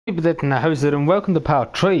People that in the house and welcome to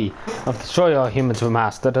part 3 of Destroy All Humans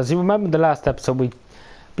Remastered. As you remember in the last episode we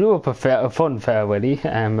blew up a fun fair really,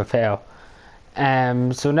 a fair.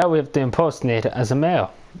 So now we have to impersonate it as a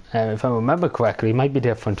male. If I remember correctly, it might be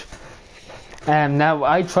different. Now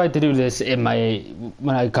I tried to do this in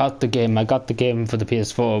when I got the game for the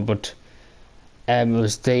PS4, but it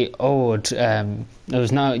was the old, it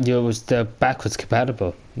was the backwards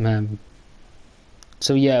compatible.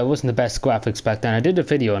 So yeah, it wasn't the best graphics back then. I did a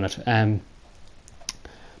video on it,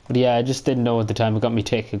 but yeah, I just didn't know at the time. It got me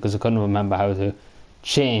ticked because I couldn't remember how to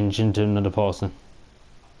change into another person.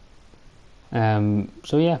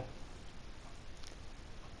 So yeah,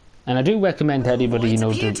 and I do recommend to anybody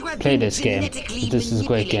to play this game. This is a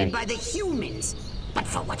great game. By the humans, but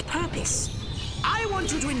for what purpose? I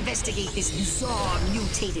want you to investigate this bizarre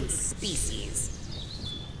mutated species.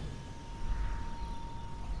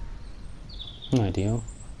 No idea.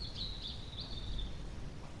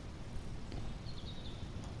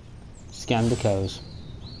 Scan the cows.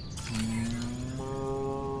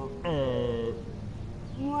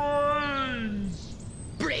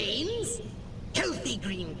 Brains? Healthy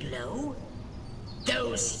green glow?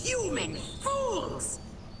 Those human fools!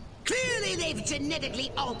 Clearly they've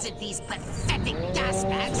genetically altered these pathetic gas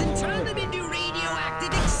bags and turned them into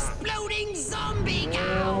radioactive exploding zombie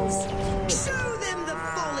cows! Show them the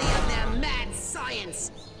folly of their mad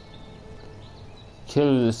science!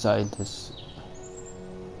 Kill the scientists.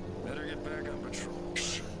 Better get back on patrol.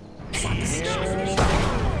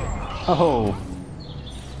 Oh!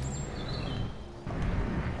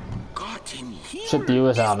 Got in here. Shit, the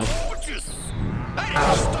US Army. Stop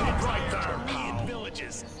right there.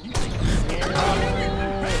 Villages.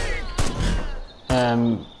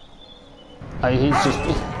 He's just.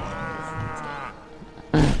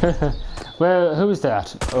 Well, who is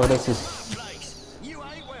that? Oh, this is. You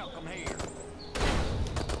ain't welcome here.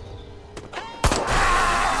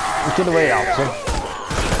 Get away, officer.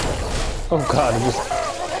 Oh god,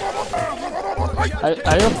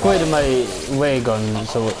 I upgraded my ray gun,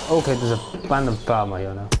 so okay, there's a random farmer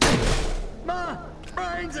here now. My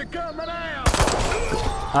brains are coming out.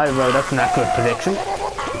 Alright, well, that's an accurate prediction.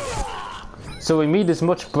 So we need as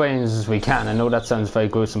much brains as we can. I know that sounds very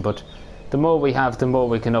gruesome, but the more we have, the more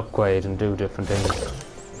we can upgrade and do different things.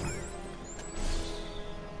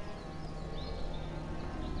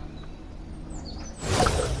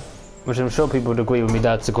 Which I'm sure people would agree with me,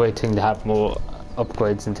 that's a great thing to have more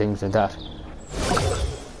upgrades and things like that.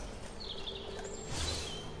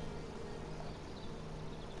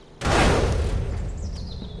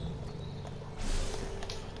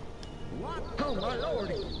 Oh my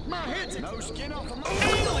lordy. My head's no skin off of my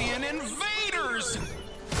alien invaders.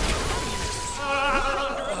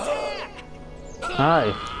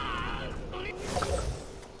 Hi.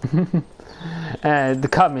 The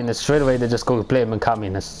communists, straight away they just go blaming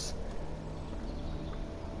communists.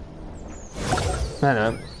 I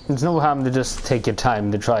know, there's no harm to just take your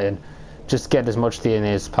time to try and just get as much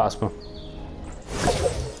DNA as possible.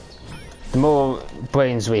 The more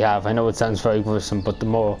brains we have, I know it sounds very gruesome, but the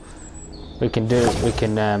more we can do, we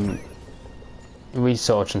can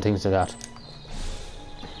research and things like that.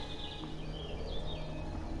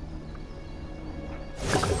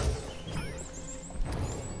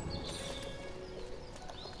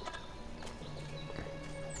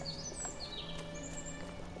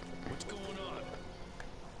 What's going on?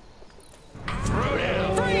 Throw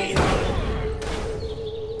down. Freeze!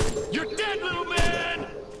 You're dead, little man.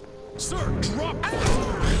 Sir, drop.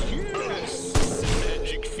 Yes.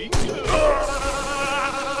 Magic finger.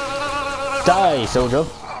 Die, soldier!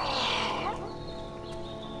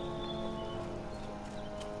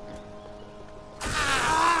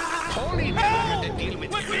 Holy hell! We're being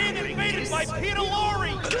invaded by Peter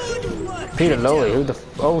Lorre. Good work! Peter Lorre, who the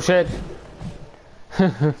oh shit!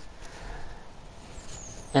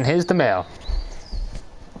 And here's the mail.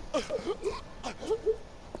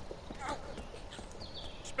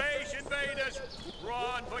 Space invaders,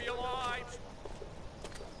 run for your lives.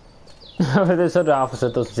 This other officer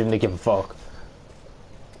doesn't seem to give a fuck.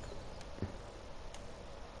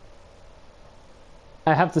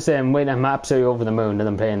 I have to say, I'm absolutely over the moon that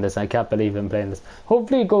I'm playing this. I can't believe I'm playing this.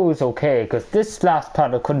 Hopefully it goes okay, because this last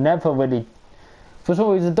part I could never really... For some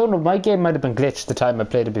reason, I don't know, my game might have been glitched the time I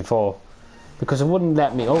played it before. Because it wouldn't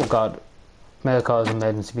let me... Oh god. Mail calls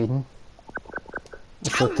emergency meeting.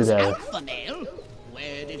 Let's look to there. Alpha male?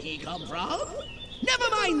 Where did he come from? Never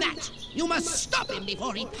mind that! You must stop him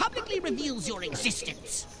before he publicly reveals your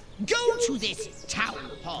existence. Go to this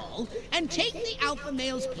town hall and take the alpha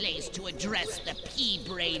male's place to address the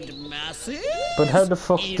pea-brained masses. But how the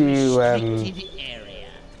fuck do you, Restricted area.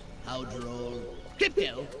 How droll.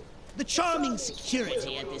 Crypto, the charming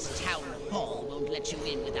security at this town hall won't let you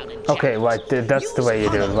in without a jacket. Okay, right, that's the way you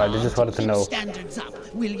do it, right? I just wanted to know. Standards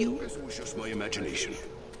up, will you? This was just my imagination.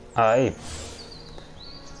 Aye.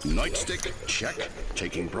 Nightstick, check.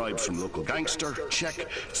 Taking bribes from local gangster, check.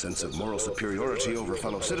 Sense of moral superiority over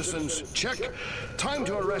fellow citizens, check. Time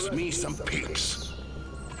to arrest me some peeps.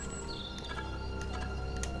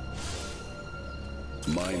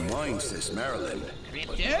 My mind says Maryland.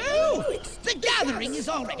 Crypto! The gathering is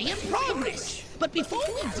already in progress. But before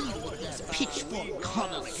we deal with these pitchfork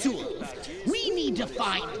connoisseurs, we need to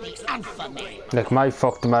find the alpha male. Like my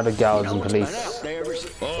fucked them out of guards and police.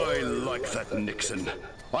 I like that Nixon.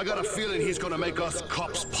 I got a feeling he's gonna make us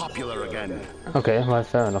cops popular again. Okay, right,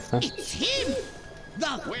 fair enough then. It's him!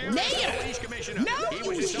 The mayor! Now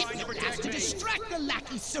use Hypnoblast to distract the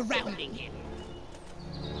lackeys surrounding him.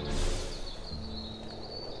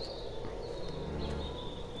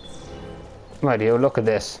 Rightio, look at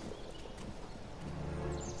this.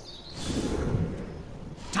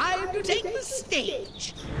 Time to take the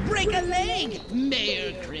stage. Break a leg,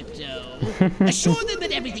 Mayor Crypto. Assure them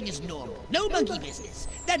that everything is normal. No monkey business.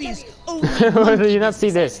 That is, only Do you not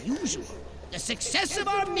see this? usual. The success of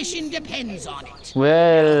our mission depends on it.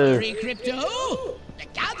 Well, Hurry, Crypto. The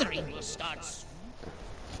gathering will start soon.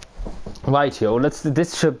 rightio,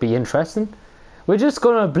 this should be interesting. We're just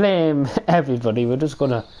gonna blame everybody. We're just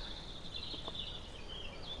gonna.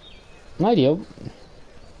 Rightio.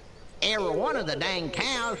 Every one of the dang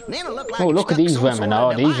cows, then it looked like Oh, look at these women.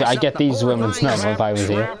 Oh, these, I get these women's number if I was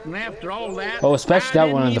here. Oh, especially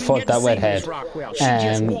that one in the foot, that wet head. What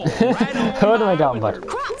am I talking about?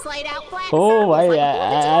 Crops laid out flat. Oh,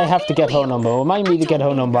 I have to get her number. Remind me to get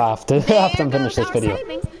her number after I'm finished this video.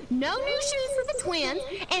 No new shoes for the twins,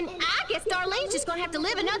 and I guess Darlene's just gonna have to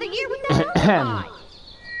live another year without her.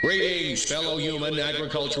 Greetings, fellow human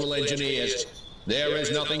agricultural engineers. There is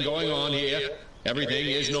nothing going on here. Everything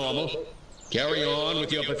is normal. Carry on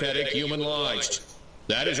with your pathetic human lives.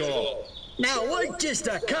 That is all. Now, wait just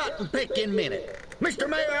a cotton-picking minute. Mr.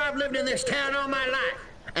 Mayor, I've lived in this town all my life,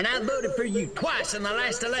 and I voted for you twice in the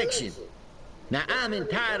last election. Now, I'm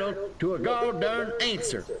entitled to a gall-darn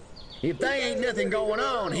answer. If there ain't nothing going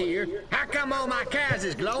on here, how come all my cows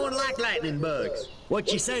is glowing like lightning bugs?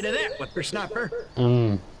 What you say to that, whippersnapper?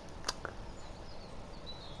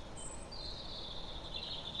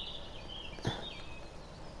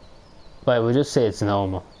 Right, we'll just say it's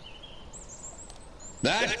normal.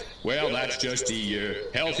 That? Well, that's just the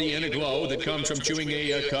healthy inner glow that comes from chewing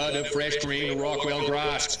a cud of fresh green Rockwell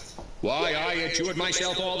grass. Why, I chew it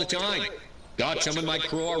myself all the time. Got some in my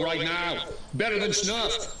craw right now. Better than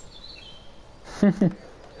snuff.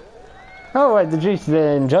 Oh, right, did you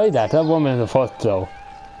enjoy that? That woman in the foot, though.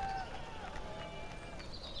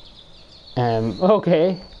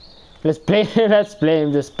 Okay. Let's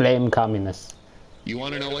blame communists. You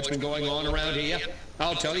want to know what's been going on around here?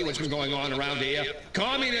 I'll tell you what's been going on around here.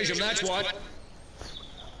 Communism, that's what.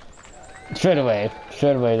 Straight away,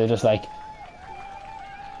 they're just like,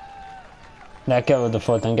 let go of the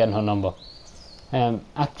foot and getting her number.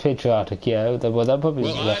 Act patriotic, yeah, that probably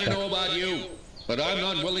Well, be I better. don't know about you, but I'm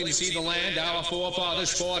not willing to see the land our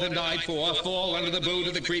forefathers fought and died for fall under the boot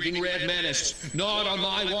of the creeping red menace. Not on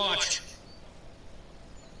my watch.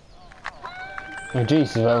 Oh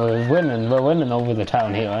Jesus, well, we're winning over the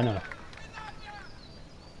town here, I know.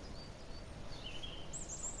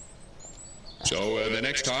 So the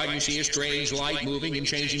next time you see a strange light moving and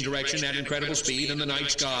changing direction at incredible speed in the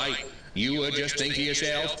night sky, you just think to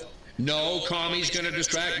yourself, no commie's gonna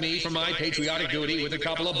distract me from my patriotic duty with a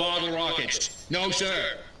couple of bottle rockets. No,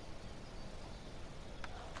 sir.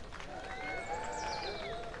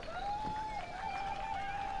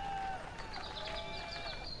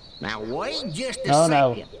 Now, wait just a Oh, second.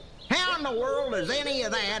 no. How in the world does any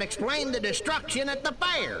of that explain the destruction at the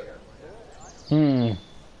fair?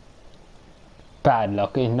 Bad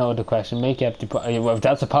luck, no other question. Make empty well, if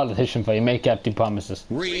that's a politician for you, make empty promises.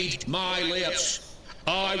 Read my lips.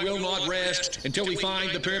 I will not rest until we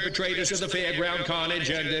find the perpetrators of the fairground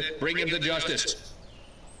carnage and bring them to justice.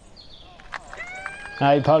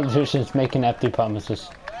 Aye, politicians making empty promises.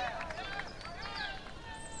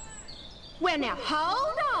 Well, now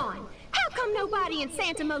hold on. How come nobody in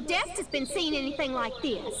Santa Modeste has been seeing anything like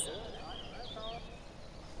this?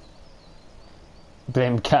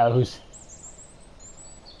 Blame cows.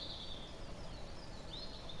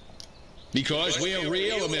 Because we're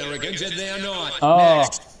real Americans and they're not. Oh.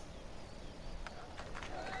 Next.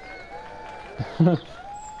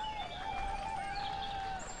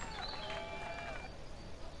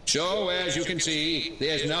 So, as you can see,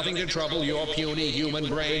 there's nothing to trouble your puny human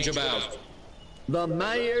brains about. The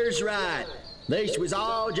mayor's right. This was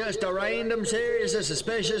all just a random series of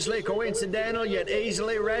suspiciously coincidental yet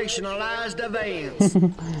easily rationalized events.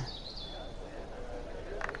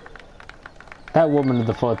 That woman at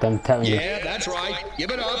the foot, I'm telling you. Yeah, that's right. Give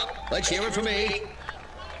it up. Let's hear it from me.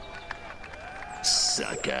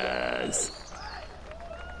 Suckers.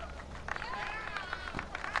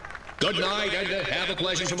 Good night, and have a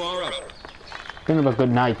pleasant tomorrow. Think about good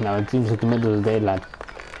night now. It seems like the middle of the day, lad.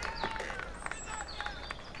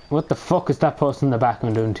 What the fuck is that person in the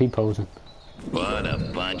background doing T-posing? What a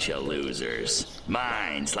bunch of losers.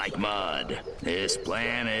 Minds like mud. This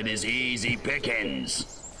planet is easy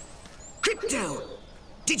pickings. Crypto!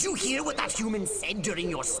 Did you hear what that human said during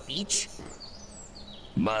your speech?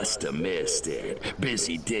 Must have missed it.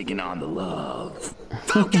 Busy digging on the love.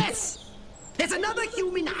 Focus! There's another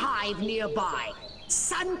human hive nearby.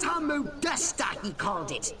 Santa Modesta, he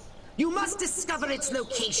called it. You must discover its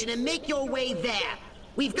location and make your way there.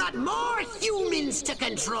 We've got more humans to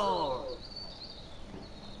control.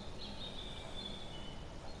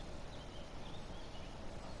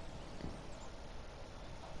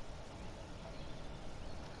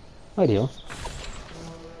 Ideal.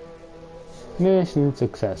 Mission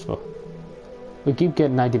successful. We keep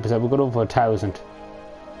getting 90%. We got over 1,000.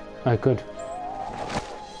 Alright, good.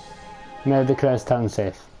 Now declare town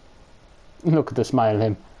safe. Look at the smile,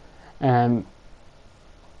 him.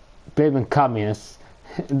 Blaming communists.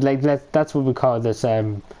 Like that's what we call this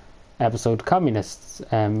episode, communists.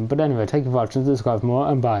 But anyway, thank you for watching. This is more,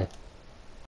 and bye.